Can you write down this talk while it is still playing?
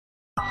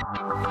Hey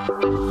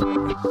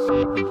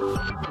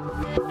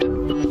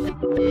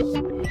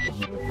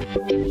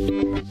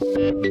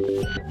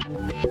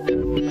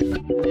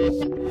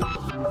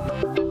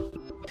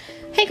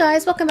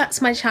guys, welcome back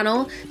to my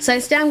channel. So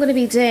today I'm going to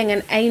be doing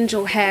an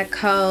angel hair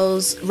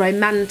curls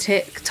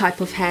romantic type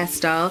of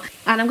hairstyle,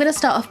 and I'm going to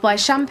start off by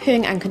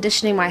shampooing and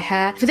conditioning my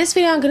hair. For this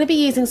video I'm going to be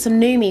using some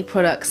Numi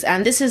products,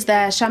 and this is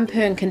their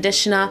shampoo and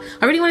conditioner.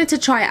 I really wanted to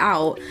try it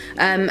out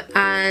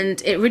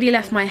and it really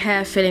left my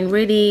hair feeling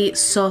really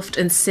soft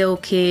and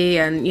silky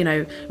and, you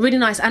know, really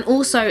nice, and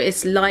also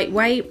it's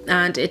lightweight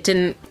and it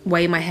didn't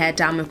weigh my hair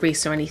down with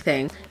grease or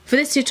anything. For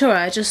this tutorial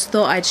I just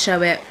thought I'd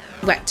show it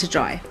wet to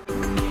dry.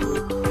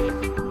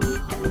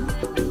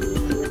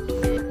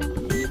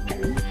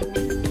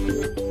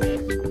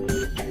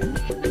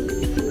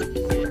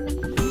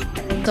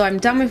 So I'm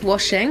done with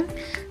washing,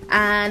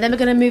 and then we're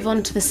going to move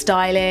on to the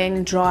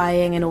styling,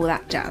 drying and all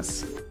that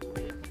jazz.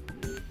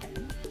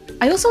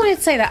 I also wanted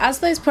to say that as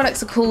those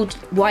products are called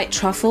white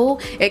truffle,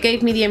 it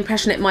gave me the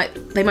impression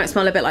they might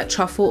smell a bit like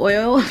truffle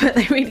oil, but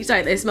they really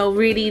don't. They smell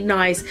really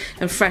nice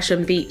and fresh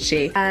and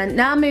beachy. And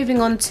now moving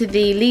on to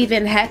the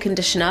leave-in hair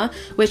conditioner,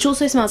 which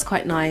also smells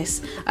quite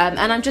nice. And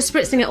I'm just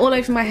spritzing it all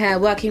over my hair,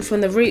 working from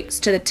the roots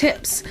to the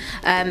tips,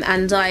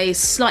 and I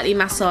slightly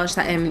massage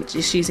that in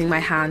just using my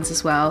hands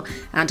as well,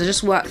 and I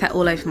just work that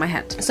all over my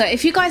head. So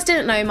if you guys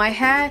didn't know, my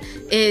hair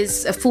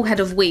is a full head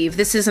of weave.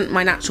 This isn't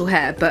my natural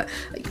hair, but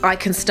I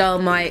can style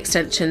my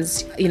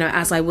extensions, you know,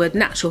 as I would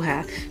natural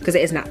hair, because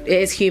it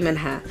is human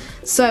hair.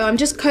 So I'm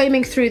just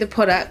combing through the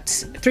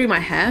product through my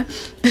hair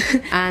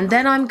and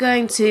then I'm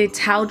going to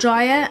towel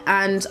dry it,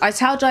 and I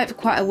towel dry it for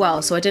quite a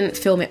while so I didn't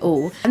film it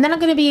all. And then I'm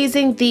going to be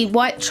using the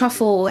white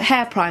truffle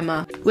hair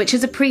primer, which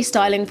is a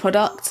pre-styling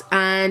product,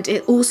 and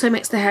it also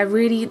makes the hair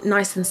really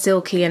nice and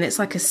silky, and it's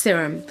like a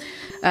serum.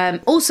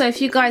 Also, if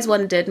you guys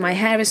wondered, my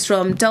hair is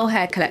from Doll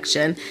Hair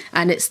Collection,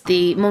 and it's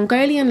the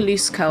Mongolian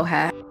loose curl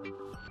hair.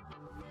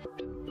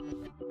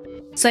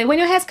 So when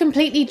your hair's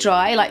completely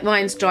dry, like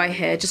mine's dry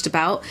here, just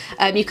about,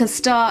 you can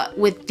start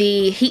with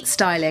the heat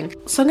styling.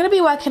 So I'm going to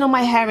be working on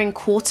my hair in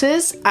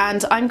quarters,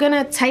 and I'm going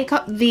to take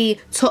up the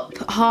top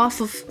half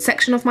of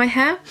section of my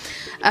hair,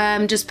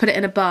 just put it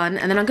in a bun,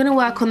 and then I'm going to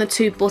work on the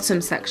two bottom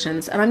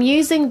sections. And I'm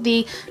using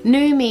the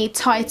Numi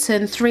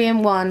Titan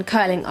 3-in-1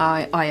 curling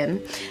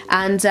iron,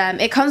 and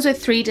it comes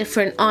with 3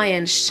 different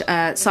iron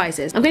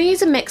sizes. I'm going to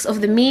use a mix of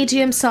the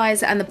medium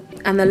size and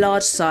the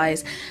large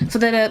size. For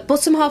the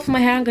bottom half of my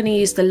hair I'm going to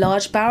use the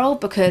large barrel,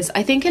 because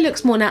I think it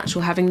looks more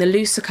natural having the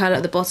looser curl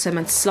at the bottom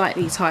and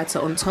slightly tighter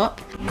on top.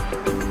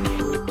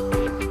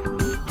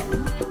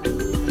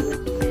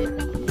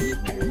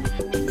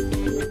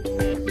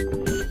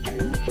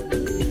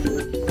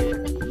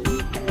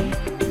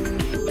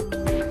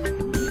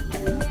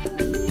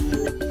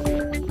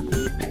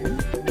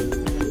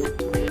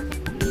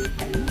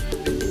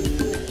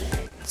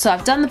 So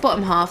I've done the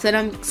bottom half, then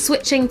I'm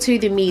switching to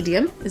the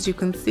medium, as you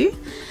can see.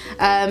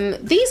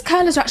 These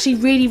curlers are actually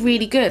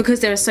really good because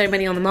there are so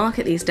many on the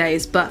market these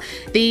days, but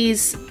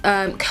these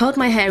curled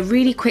my hair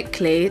really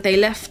quickly. They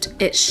left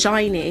it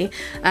shiny,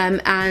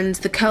 and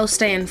the curls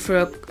stay in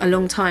for a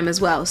long time as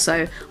well,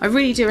 so I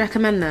really do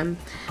recommend them.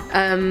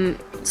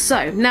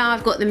 So now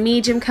I've got the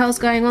medium curls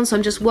going on, so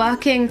I'm just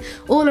working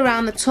all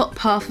around the top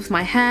half of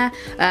my hair,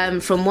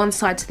 from one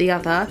side to the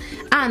other,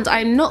 and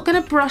I'm not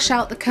going to brush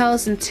out the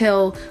curls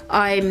until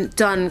I'm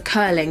done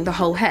curling the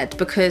whole head,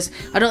 because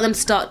I don't want them to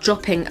start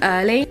dropping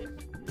early.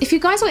 If you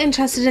guys are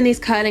interested in these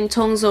curling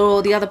tongs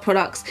or the other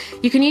products,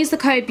 you can use the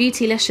code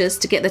BEAUTYLICIOUS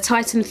to get the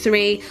Titan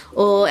 3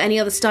 or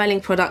any other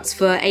styling products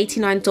for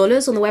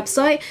 $89 on the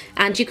website,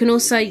 and you can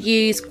also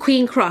use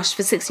Queen Crush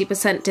for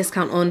 60%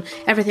 discount on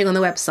everything on the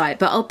website.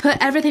 But I'll put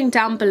everything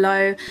down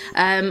below.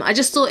 I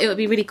just thought it would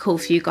be really cool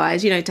for you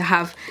guys, you know, to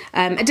have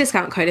a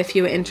discount code if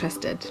you were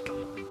interested.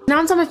 Now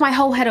I'm done with my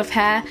whole head of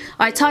hair.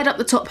 I tied up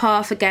the top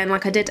half again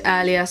like I did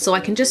earlier, so I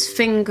can just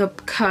finger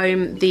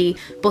comb the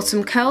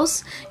bottom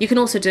curls. You can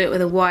also do it with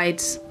a wide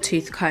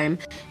tooth comb,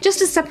 just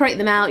to separate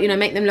them out, you know,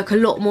 make them look a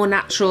lot more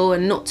natural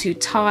and not too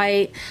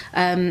tight.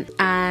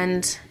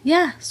 And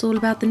yeah, it's all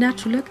about the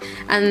natural look,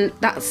 and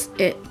that's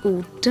it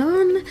all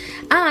done.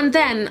 And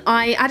then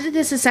I added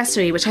this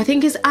accessory, which I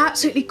think is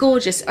absolutely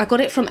gorgeous. I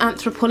got it from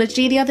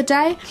Anthropology the other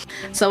day,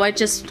 so I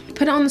just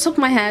put it on the top of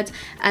my head,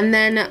 and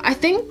then I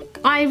think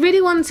I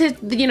really wanted,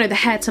 you know, the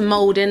hair to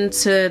mould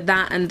into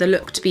that and the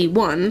look to be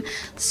one,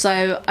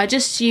 so I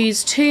just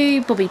used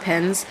 2 bobby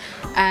pins.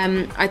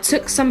 I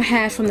took some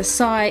hair from the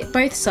side,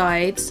 both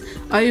sides,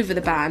 over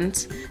the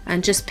band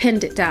and just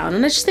pinned it down,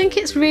 and I just think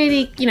it's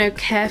really, you know,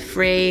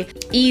 carefree,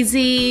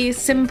 easy,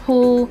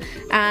 simple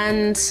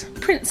and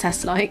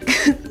princess-like.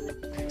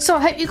 So I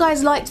hope you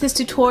guys liked this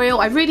tutorial.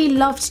 I really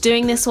loved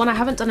doing this one. I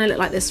haven't done a look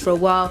like this for a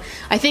while.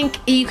 I think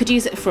you could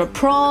use it for a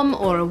prom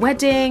or a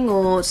wedding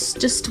or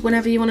just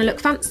whenever you want to look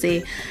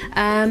fancy.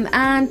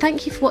 And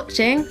thank you for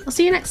watching. I'll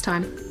see you next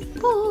time.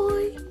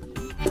 Bye!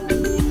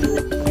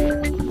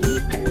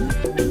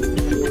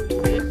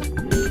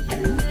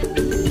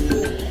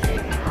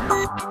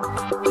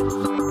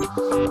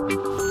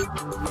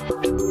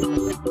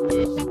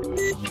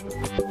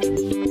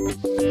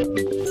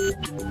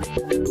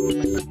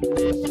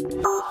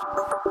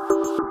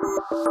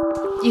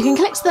 You can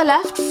click to the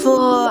left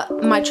for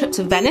my trip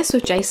to Venice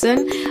with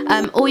Jason,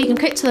 or you can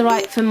click to the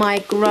right for my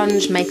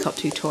grunge makeup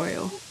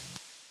tutorial.